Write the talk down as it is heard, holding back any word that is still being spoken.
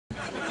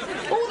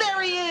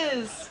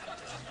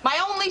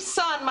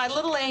son, my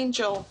little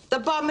angel, the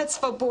bar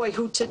mitzvah boy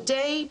who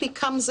today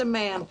becomes a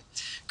man.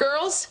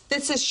 Girls,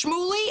 this is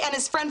Shmuley and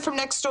his friend from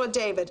next door,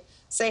 David.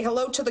 Say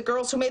hello to the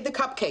girls who made the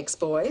cupcakes,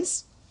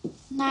 boys.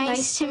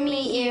 Nice to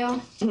meet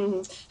you.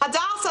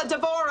 Hadassah,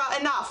 Devorah,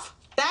 enough.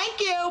 Thank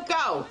you.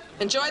 Go.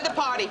 Enjoy the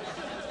party.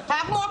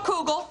 Have more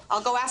kugel.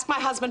 I'll go ask my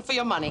husband for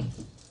your money.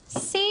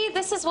 See,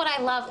 this is what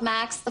I love,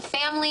 Max. The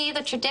family,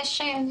 the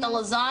tradition. The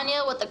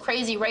lasagna with the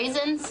crazy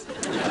raisins.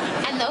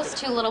 And those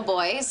two little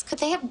boys, could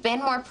they have been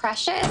more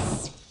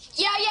precious?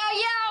 Yeah,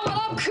 what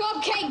up,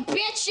 cupcake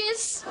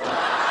bitches?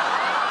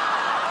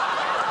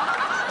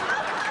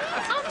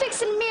 I'm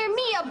fixing to marry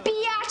me a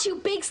biatch who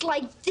bakes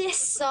like this,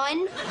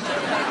 son.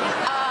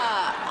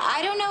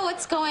 I don't know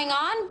what's going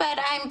on, but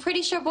I'm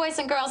pretty sure boys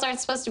and girls aren't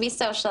supposed to be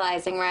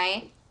socializing,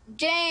 right?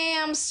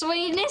 Damn,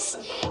 sweetness.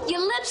 Your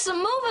lips are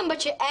moving,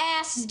 but your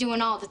ass is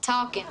doing all the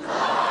talking.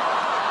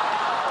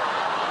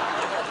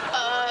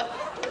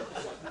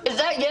 Is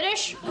that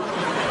Yiddish?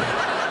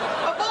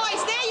 Oh,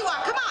 boys, there you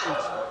are. Come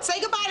on.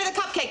 Say goodbye to the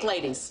cupcake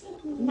ladies.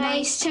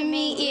 Nice to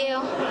meet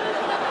you.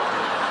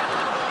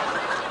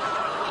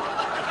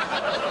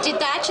 Did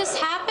that just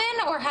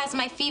happen, or has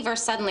my fever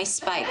suddenly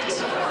spiked?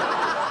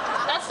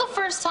 That's the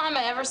first time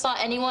I ever saw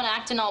anyone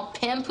acting all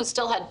pimp who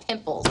still had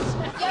pimples.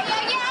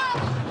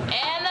 Yeah.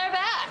 And they're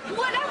back.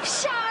 What up,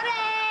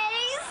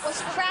 shawties?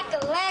 What's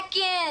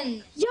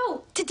crack-a-lackin'?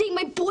 Yo, today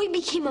my boy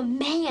became a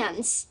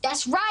man's.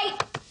 That's right.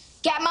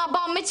 Got my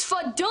bar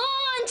mitzvah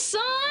done,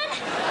 son.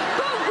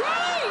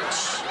 Great.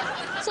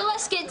 So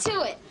let's get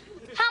to it.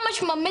 How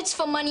much of my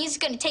mitzvah money is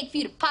it gonna take for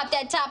you to pop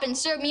that top and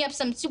serve me up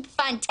some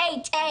superfine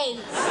tay-tays?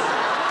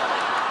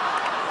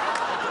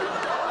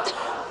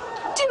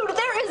 Dude,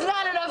 there is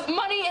not enough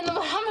money in the...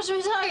 How much are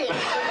we talking?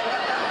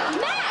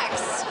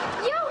 Max!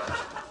 Yo,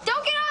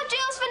 don't get all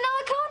jealous,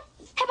 Vanilla Cone.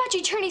 How about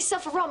you turn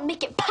yourself around and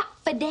make it pop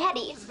for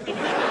daddy?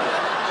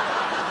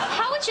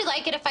 How would you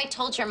like it if I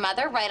told your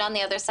mother right on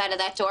the other side of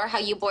that door how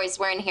you boys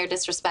were in here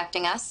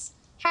disrespecting us?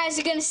 How's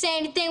it gonna say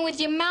anything with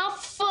your mouth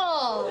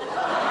full?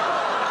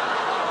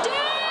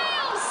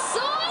 Damn,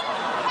 son!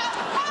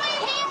 Come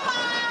in here,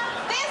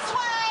 Mom. This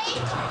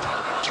way.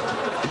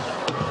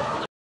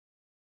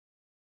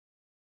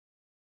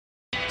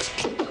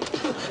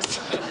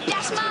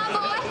 That's my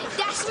boy.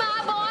 That's my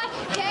boy.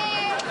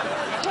 Here.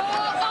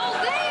 Oh,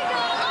 there you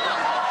go.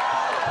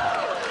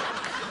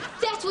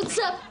 That's what's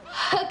up,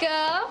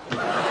 hooker.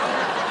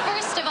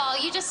 First of all,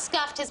 you just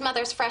scuffed his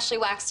mother's freshly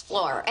waxed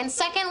floor. And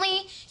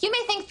secondly, you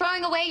may think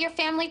throwing away your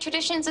family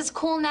traditions is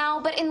cool now,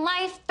 but in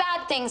life,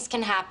 bad things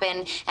can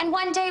happen. And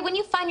one day, when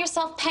you find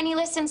yourself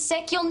penniless and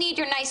sick, you'll need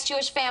your nice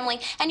Jewish family,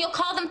 and you'll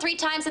call them 3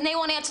 times and they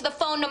won't answer the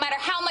phone no matter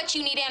how much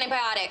you need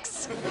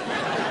antibiotics.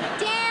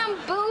 Damn,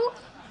 boo.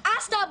 I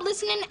stopped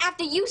listening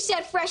after you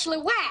said freshly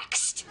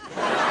waxed.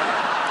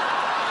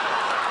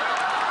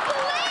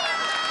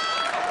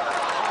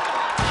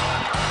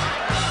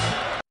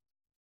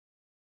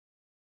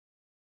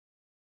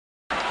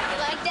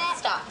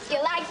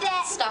 You like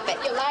that? Stop it.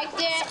 You like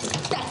that?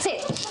 That's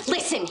it.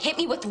 Listen, hit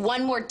me with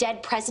one more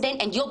dead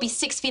president and you'll be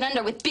 6 feet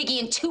under with Biggie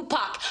and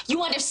Tupac.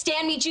 You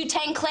understand me,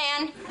 Wu-Tang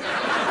Clan?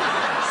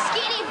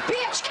 Skinny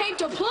bitch came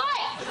to play.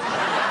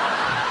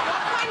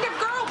 What kind of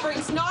girl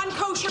brings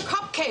non-kosher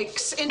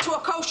cupcakes into a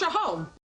kosher home?